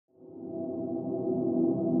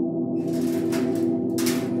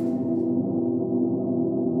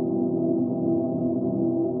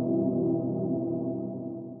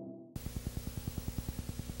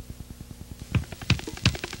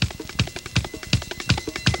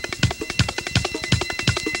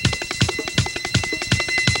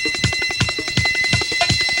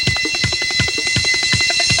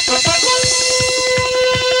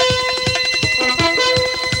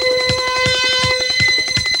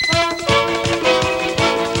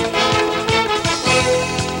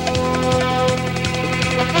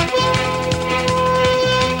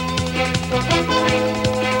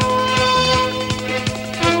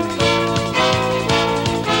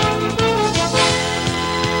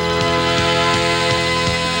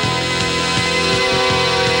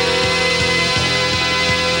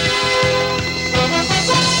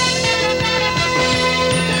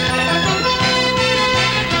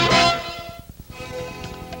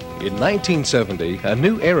In 1970, a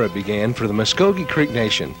new era began for the Mvskoke Creek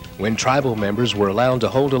Nation when tribal members were allowed to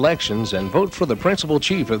hold elections and vote for the principal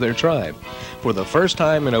chief of their tribe. For the first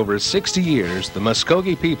time in over 60 years, the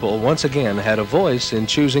Mvskoke people once again had a voice in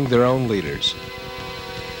choosing their own leaders.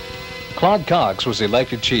 Claude Cox was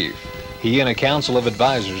elected chief. He and a council of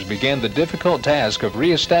advisors began the difficult task of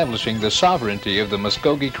reestablishing the sovereignty of the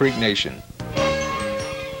Mvskoke Creek Nation.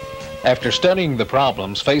 After studying the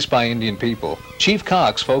problems faced by Indian people, Chief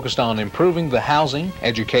Cox focused on improving the housing,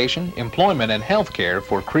 education, employment, and health care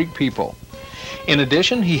for Creek people. In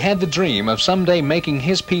addition, he had the dream of someday making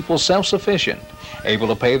his people self-sufficient, able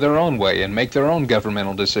to pay their own way and make their own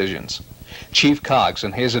governmental decisions. Chief Cox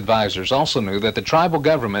and his advisors also knew that the tribal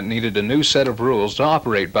government needed a new set of rules to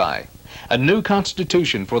operate by, a new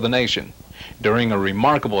constitution for the nation. During a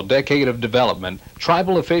remarkable decade of development,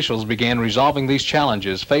 tribal officials began resolving these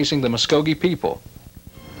challenges facing the Mvskoke people.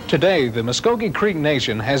 Today, the Mvskoke Creek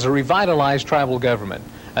Nation has a revitalized tribal government.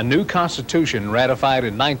 A new constitution ratified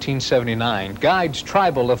in 1979 guides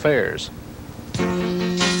tribal affairs.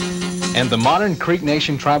 And the modern Creek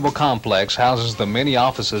Nation tribal complex houses the many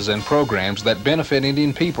offices and programs that benefit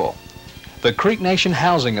Indian people. The Creek Nation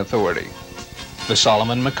Housing Authority, the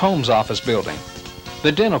Solomon McCombs Office Building,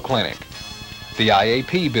 the Dental Clinic, the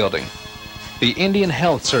IAP Building, the Indian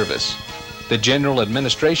Health Service, the General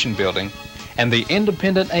Administration Building, and the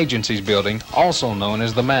Independent Agencies Building, also known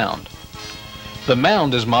as the Mound. The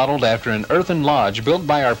Mound is modeled after an earthen lodge built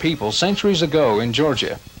by our people centuries ago in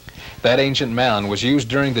Georgia. That ancient mound was used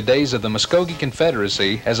during the days of the Mvskoke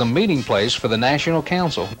Confederacy as a meeting place for the National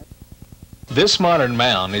Council. This modern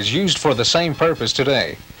mound is used for the same purpose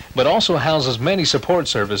today, but also houses many support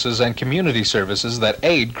services and community services that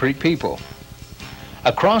aid Creek people.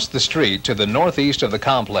 Across the street to the northeast of the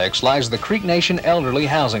complex lies the Creek Nation Elderly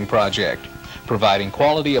Housing Project, providing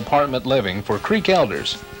quality apartment living for Creek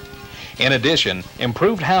elders. In addition,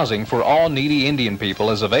 improved housing for all needy Indian people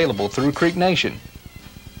is available through Creek Nation.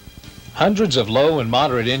 Hundreds of low and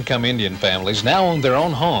moderate income Indian families now own their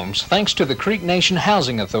own homes thanks to the Creek Nation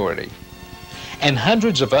Housing Authority. And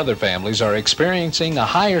hundreds of other families are experiencing a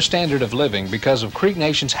higher standard of living because of Creek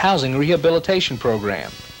Nation's housing rehabilitation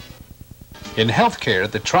program. In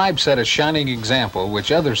healthcare, the tribe set a shining example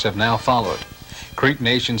which others have now followed. Creek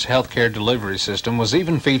Nation's healthcare delivery system was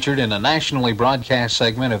even featured in a nationally broadcast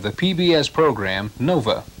segment of the PBS program,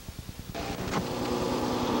 Nova.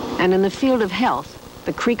 And in the field of health,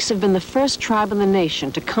 the Creeks have been the first tribe in the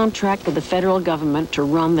nation to contract with the federal government to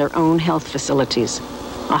run their own health facilities,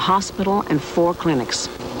 a hospital and 4 clinics.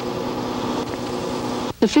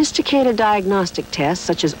 Sophisticated diagnostic tests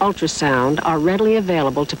such as ultrasound are readily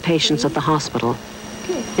available to patients at the hospital.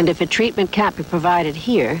 And if a treatment can't be provided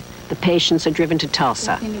here, the patients are driven to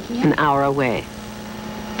Tulsa, an hour away.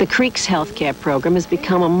 The Creek's healthcare program has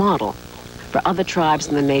become a model for other tribes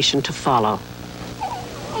in the nation to follow.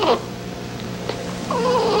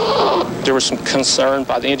 There was some concern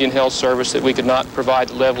by the Indian Health Service that we could not provide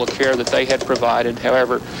the level of care that they had provided.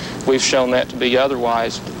 However, we've shown that to be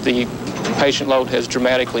otherwise. The patient load has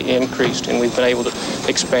dramatically increased, and we've been able to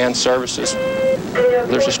expand services.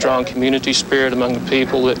 There's a strong community spirit among the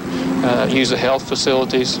people that use the health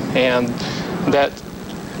facilities, and that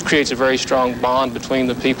creates a very strong bond between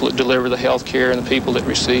the people that deliver the health care and the people that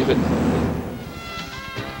receive it.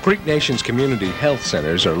 Creek Nation's community health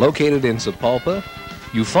centers are located in Sapulpa,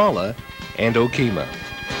 Eufaula, and Okemah.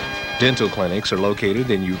 Dental clinics are located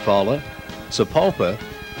in Eufaula, Sapulpa,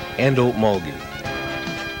 and Okmulgee.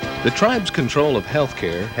 The tribe's control of health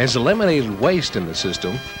care has eliminated waste in the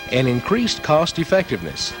system and increased cost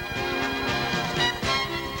effectiveness.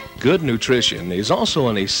 Good nutrition is also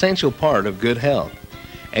an essential part of good health,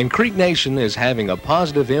 and Creek Nation is having a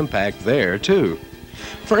positive impact there too.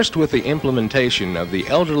 First, with the implementation of the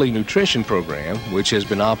Elderly Nutrition Program, which has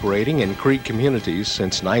been operating in Creek communities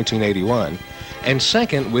since 1981, and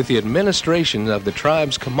second, with the administration of the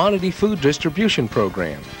tribe's Commodity Food Distribution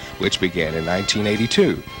Program, which began in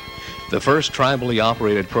 1982, the first tribally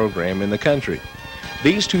operated program in the country.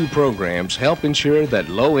 These 2 programs help ensure that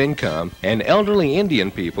low-income and elderly Indian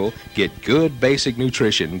people get good basic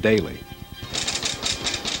nutrition daily.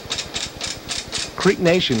 Creek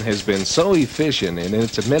Nation has been so efficient in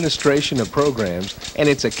its administration of programs and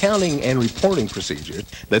its accounting and reporting procedures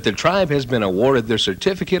that the tribe has been awarded their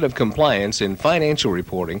Certificate of Compliance in Financial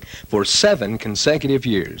Reporting for 7 consecutive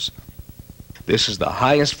years. This is the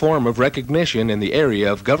highest form of recognition in the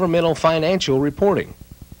area of governmental financial reporting.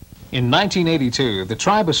 In 1982, the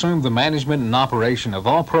tribe assumed the management and operation of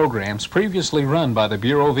all programs previously run by the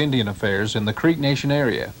Bureau of Indian Affairs in the Creek Nation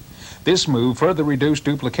area. This move further reduced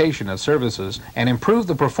duplication of services and improved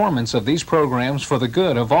the performance of these programs for the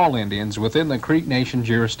good of all Indians within the Creek Nation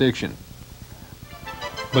jurisdiction.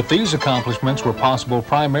 But these accomplishments were possible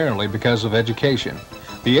primarily because of education,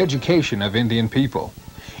 the education of Indian people.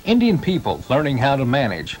 Indian people learning how to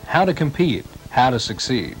manage, how to compete, how to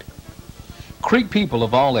succeed. Creek people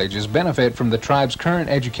of all ages benefit from the tribe's current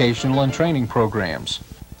educational and training programs.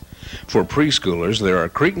 For preschoolers, there are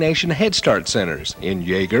Creek Nation Head Start Centers in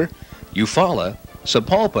Yeager, Eufaula,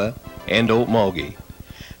 Sapulpa, and Okmulgee.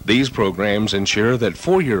 These programs ensure that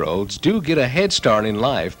 4-year-olds do get a head start in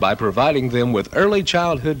life by providing them with early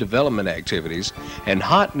childhood development activities and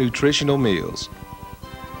hot nutritional meals.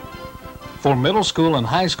 For middle school and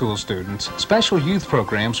high school students, special youth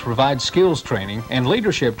programs provide skills training and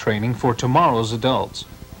leadership training for tomorrow's adults.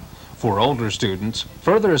 For older students,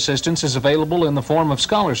 further assistance is available in the form of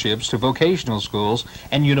scholarships to vocational schools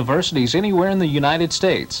and universities anywhere in the United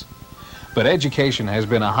States. But education has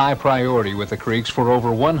been a high priority with the Creeks for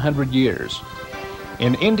over 100 years.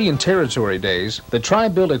 In Indian Territory days, the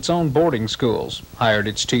tribe built its own boarding schools, hired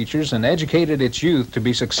its teachers, and educated its youth to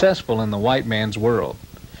be successful in the white man's world.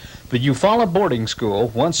 The Eufaula boarding school,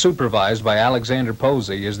 once supervised by Alexander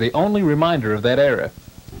Posey, is the only reminder of that era.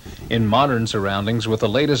 In modern surroundings with the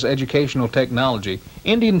latest educational technology,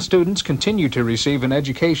 Indian students continue to receive an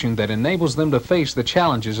education that enables them to face the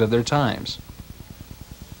challenges of their times.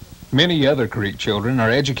 Many other Creek children are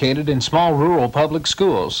educated in small rural public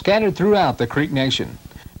schools scattered throughout the Creek Nation.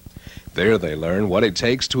 There they learn what it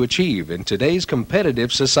takes to achieve in today's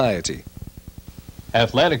competitive society.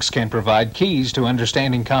 Athletics can provide keys to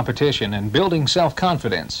understanding competition and building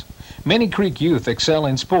self-confidence. Many Creek youth excel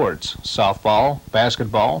in sports, softball,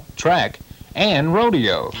 basketball, track, and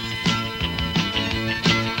rodeo.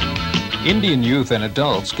 Indian youth and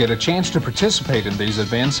adults get a chance to participate in these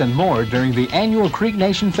events and more during the annual Creek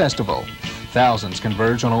Nation Festival. Thousands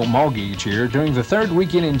converge on Okmulgee each year during the third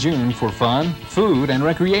weekend in June for fun, food, and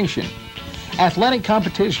recreation. Athletic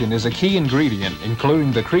competition is a key ingredient,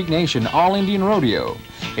 including the Creek Nation All-Indian Rodeo.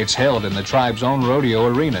 It's held in the tribe's own rodeo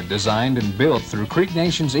arena, designed and built through Creek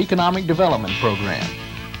Nation's Economic Development Program.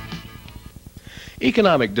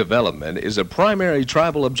 Economic development is a primary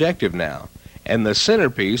tribal objective now, and the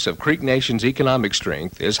centerpiece of Creek Nation's economic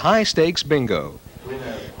strength is high-stakes bingo.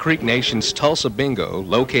 Creek Nation's Tulsa Bingo,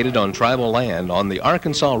 located on tribal land on the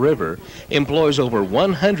Arkansas River, employs over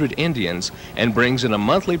 100 Indians and brings in a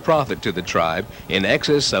monthly profit to the tribe in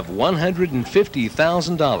excess of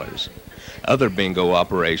 $150,000. Other bingo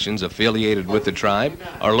operations affiliated with the tribe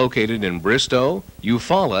are located in Bristow,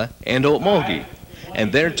 Eufaula, and Okmulgee,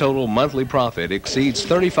 and their total monthly profit exceeds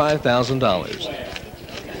 $35,000.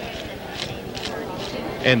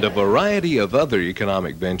 And a variety of other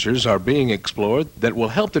economic ventures are being explored that will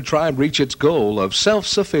help the tribe reach its goal of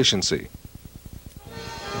self-sufficiency.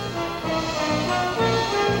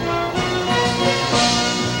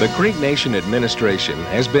 The Creek Nation administration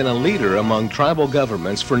has been a leader among tribal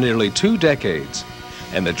governments for nearly 2 decades,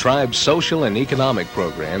 and the tribe's social and economic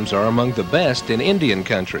programs are among the best in Indian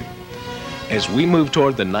country. As we move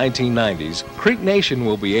toward the 1990s, Creek Nation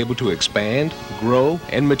will be able to expand, grow,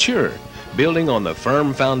 and mature, building on the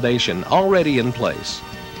firm foundation already in place.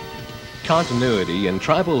 Continuity in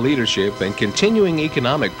tribal leadership and continuing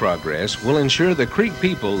economic progress will ensure the Creek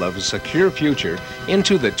people of a secure future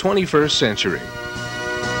into the 21st century.